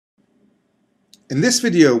In this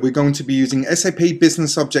video, we're going to be using SAP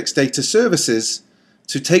Business Objects Data Services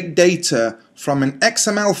to take data from an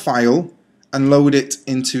XML file and load it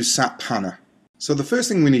into SAP HANA. So the first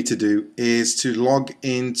thing we need to do is to log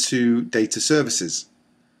into Data Services.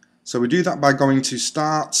 So we do that by going to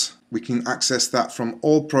Start. We can access that from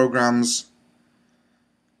All Programs,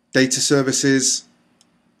 Data Services,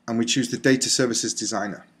 and we choose the Data Services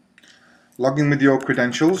Designer. Log in with your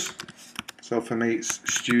credentials. So for me it's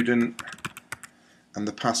student and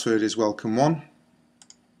the password is welcome1,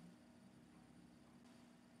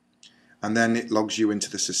 and then it logs you into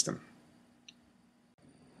the system.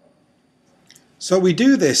 So we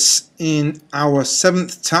do this in our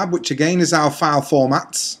 7th tab, which again is our file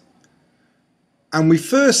formats, and we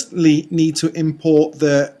firstly need to import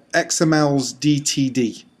the XML's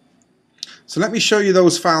DTD. So let me show you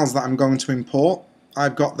those files that I'm going to import.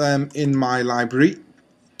 I've got them in my library.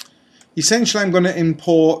 Essentially I'm going to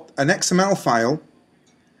import an XML file,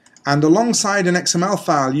 and alongside an XML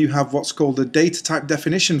file you have what's called a data type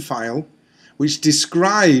definition file, which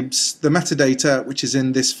describes the metadata which is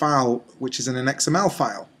in this file, which is in an XML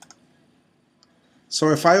file. So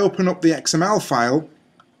if I open up the XML file,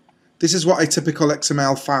 this is what a typical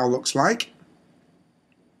XML file looks like.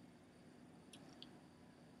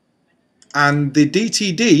 And the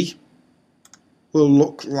DTD will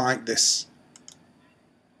look like this.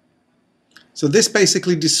 So this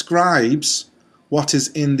basically describes what is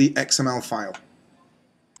in the XML file.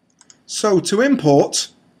 So to import,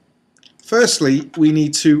 firstly we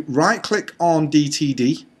need to right click on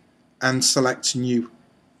DTD and select New.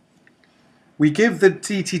 We give the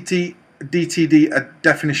DTD a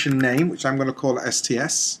definition name, which I'm going to call it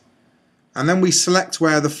STS, and then we select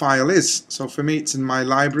where the file is. So for me it's in my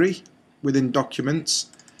library within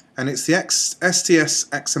Documents, and it's the STS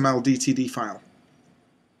XML DTD file.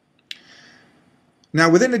 Now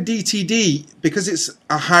within a DTD, because it's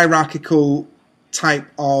a hierarchical type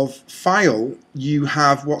of file, you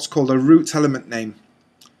have what's called a root element name.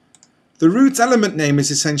 The root element name is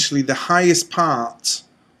essentially the highest part,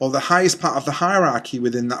 or the highest part of the hierarchy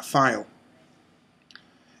within that file.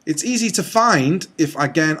 It's easy to find if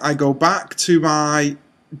again I go back to my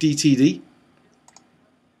DTD,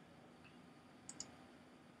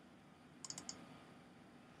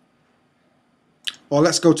 or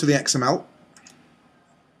let's go to the XML.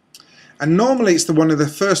 And normally it's one of the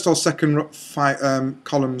first or second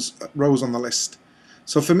rows on the list.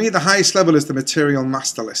 So for me the highest level is the material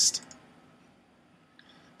master list.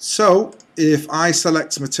 So if I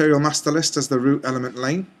select material master list as the root element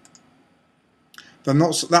name, then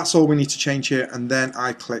that's all we need to change here, and then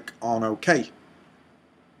I click on OK.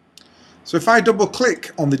 So if I double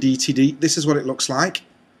click on the DTD, this is what it looks like.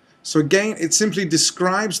 So again, it simply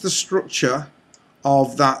describes the structure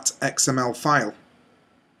of that XML file.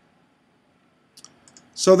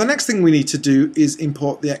 So the next thing we need to do is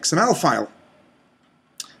import the XML file.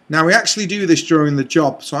 Now we actually do this during the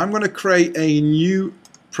job, so I'm going to create a new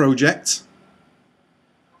project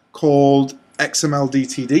called XML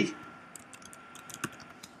DTD.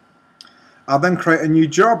 I'll then create a new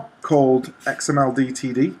job called XML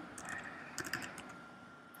DTD,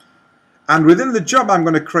 and within the job I'm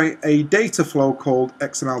going to create a data flow called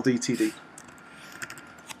XML DTD.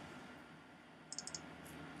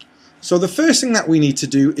 So the first thing that we need to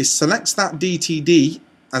do is select that DTD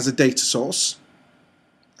as a data source,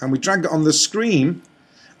 and we drag it on the screen,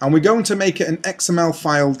 and we're going to make it an XML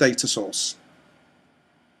file data source.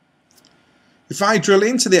 If I drill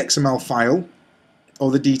into the XML file,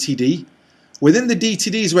 or the DTD, within the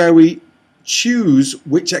DTD is where we choose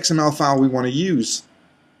which XML file we want to use.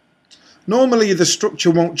 Normally the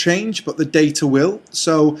structure won't change, but the data will.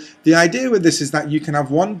 So the idea with this is that you can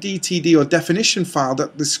have one DTD or definition file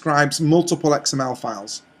that describes multiple XML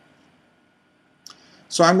files.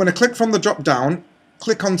 So I'm going to click from the drop down,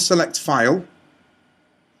 click on Select File,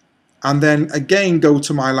 and then again go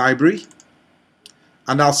to my library,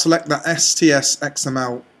 and I'll select the STS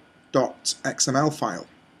XML.xml file.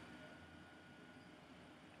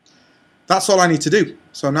 That's all I need to do.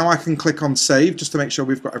 So now I can click on Save just to make sure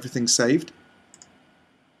we've got everything saved.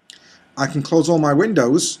 I can close all my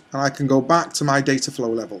windows and I can go back to my data flow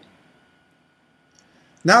level.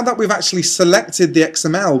 Now that we've actually selected the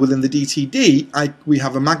XML within the DTD, we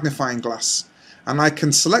have a magnifying glass, and I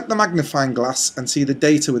can select the magnifying glass and see the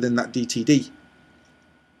data within that DTD.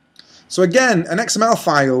 So again, an XML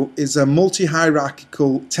file is a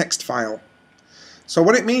multi-hierarchical text file. So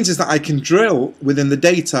what it means is that I can drill within the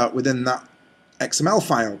data within that XML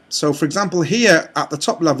file. So for example, here at the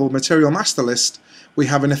top level material master list, we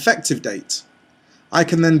have an effective date. I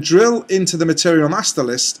can then drill into the material master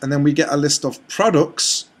list, and then we get a list of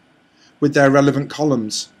products with their relevant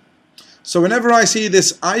columns. So whenever I see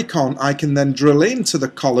this icon, I can then drill into the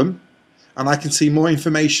column and I can see more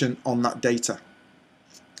information on that data.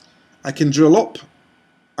 I can drill up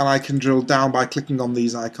and I can drill down by clicking on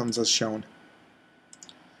these icons as shown.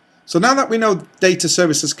 So now that we know data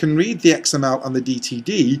services can read the XML and the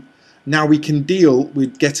DTD, now we can deal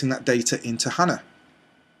with getting that data into HANA.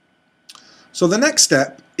 So the next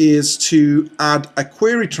step is to add a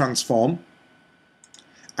query transform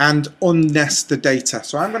and unnest the data.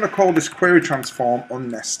 So I'm going to call this query transform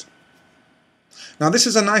unnest. Now this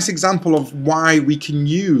is a nice example of why we can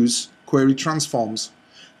use query transforms.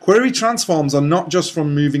 Query transforms are not just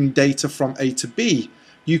from moving data from A to B.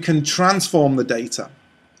 You can transform the data.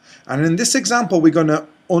 And in this example, we're going to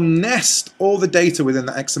unnest all the data within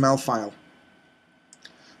the XML file.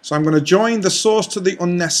 So I'm going to join the source to the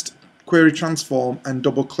unnest query transform and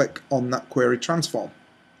double click on that query transform.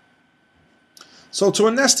 So to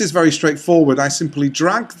unnest is very straightforward. I simply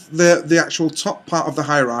drag the actual top part of the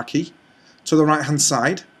hierarchy to the right hand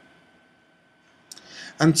side.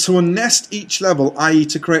 And to unnest each level, i.e.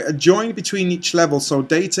 to create a join between each level so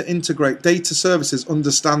data services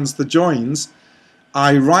understands the joins,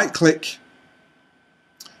 I right click,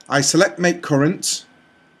 I select make current,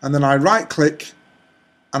 and then I right click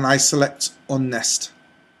and I select unnest.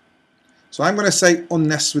 So I'm going to say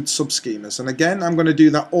unnest with subschemas, and again I'm going to do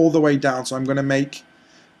that all the way down. So I'm going to make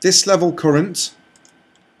this level current.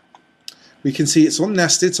 We can see it's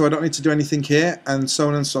unnested, so I don't need to do anything here, and so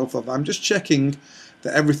on and so forth. I'm just checking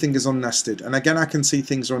that everything is unnested, and again I can see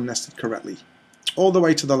things are unnested correctly all the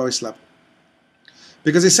way to the lowest level,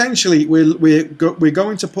 because essentially we're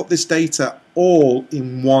going to put this data all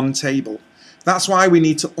in one table. That's why we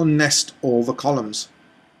need to unnest all the columns.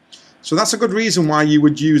 So that's a good reason why you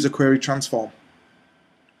would use a query transform.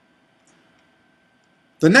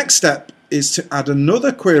 The next step is to add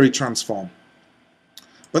another query transform.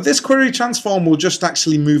 But this query transform will just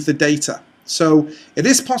actually move the data. So it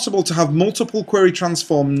is possible to have multiple query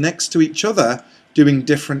transforms next to each other doing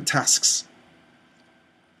different tasks.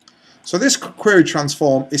 So this query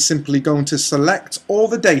transform is simply going to select all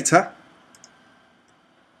the data,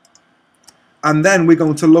 and then we're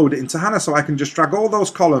going to load it into HANA, so I can just drag all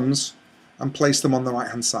those columns and place them on the right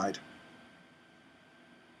hand side.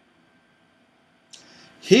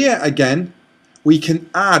 Here again we can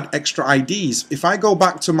add extra IDs. If I go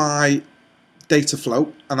back to my data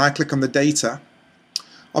flow and I click on the data,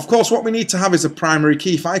 of course what we need to have is a primary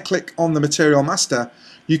key. If I click on the material master,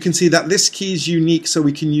 you can see that this key is unique, so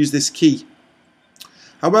we can use this key.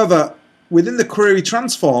 However, within the query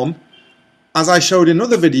transform, as I showed in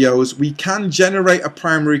other videos, we can generate a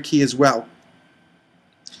primary key as well.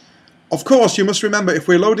 Of course, you must remember, if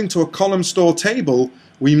we're loading to a column store table,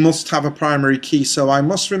 we must have a primary key. So I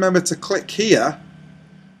must remember to click here,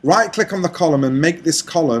 right click on the column and make this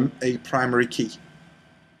column a primary key.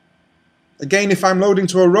 Again, if I'm loading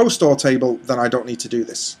to a row store table, then I don't need to do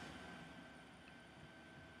this.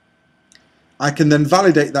 I can then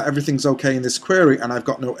validate that everything's okay in this query and I've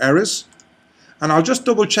got no errors. And I'll just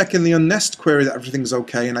double check in the unnest query that everything's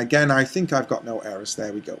okay, and again I think I've got no errors.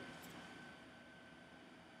 There we go.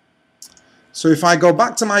 So if I go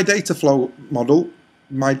back to my data flow model,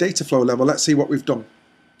 my data flow level, let's see what we've done.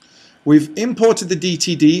 We've imported the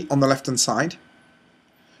DTD on the left hand side.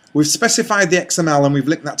 We've specified the XML and we've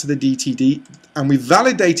linked that to the DTD, and we've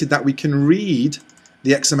validated that we can read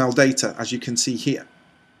the XML data, as you can see here.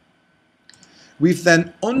 We've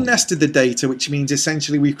then unnested the data, which means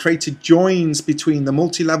essentially we've created joins between the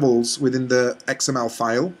multi-levels within the XML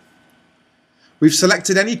file. We've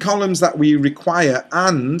selected any columns that we require,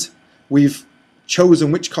 and we've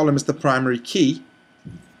chosen which column is the primary key.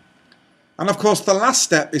 And of course the last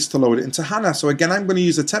step is to load it into HANA. So again, I'm going to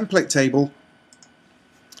use a template table,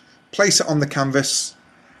 place it on the canvas,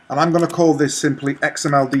 and I'm going to call this simply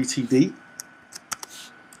XML DTD.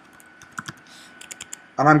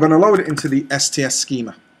 And I'm going to load it into the STS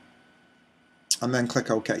schema and then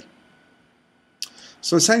click OK.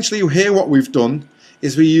 So essentially here what we've done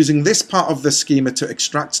is we're using this part of the schema to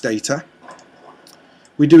extract data.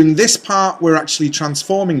 We're doing this part, we're actually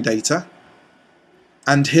transforming data,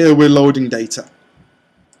 and here we're loading data.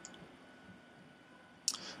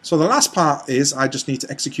 So the last part is I just need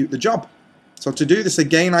to execute the job. So to do this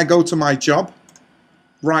again, I go to my job,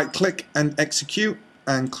 right click and execute,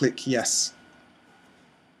 and click yes.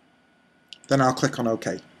 Then I'll click on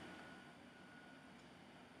OK.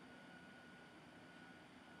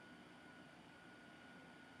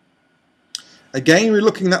 Again, we're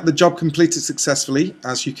looking at the job completed successfully.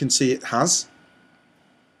 As you can see, it has.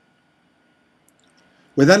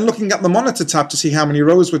 We're then looking at the Monitor tab to see how many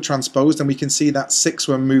rows were transposed, and we can see that 6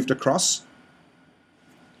 were moved across.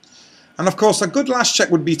 And of course, a good last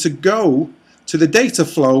check would be to go to the data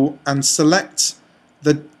flow and select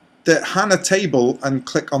the HANA table and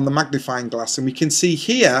click on the magnifying glass, and we can see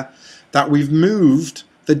here that we've moved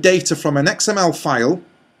the data from an XML file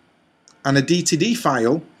and a DTD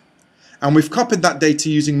file, and we've copied that data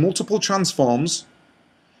using multiple transforms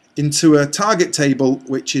into a target table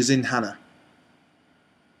which is in HANA.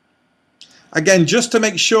 Again, just to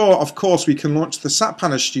make sure, of course, we can launch the SAP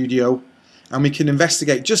HANA Studio and we can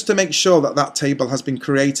investigate just to make sure that that table has been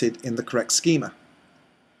created in the correct schema.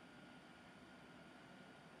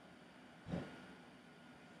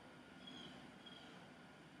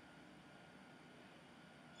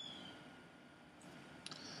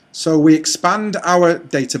 So we expand our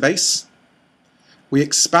database, we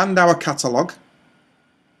expand our catalog,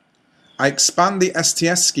 I expand the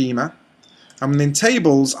STS schema, and in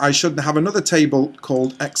tables I should have another table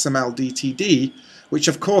called XML DTD, which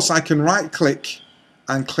of course I can right click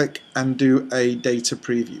and do a data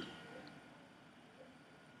preview.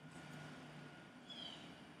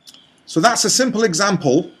 So that's a simple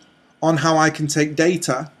example on how I can take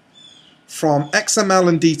data from XML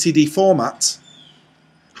and DTD format,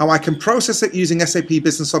 how I can process it using SAP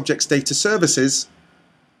Business Objects Data Services,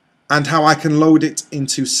 and how I can load it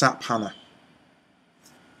into SAP HANA.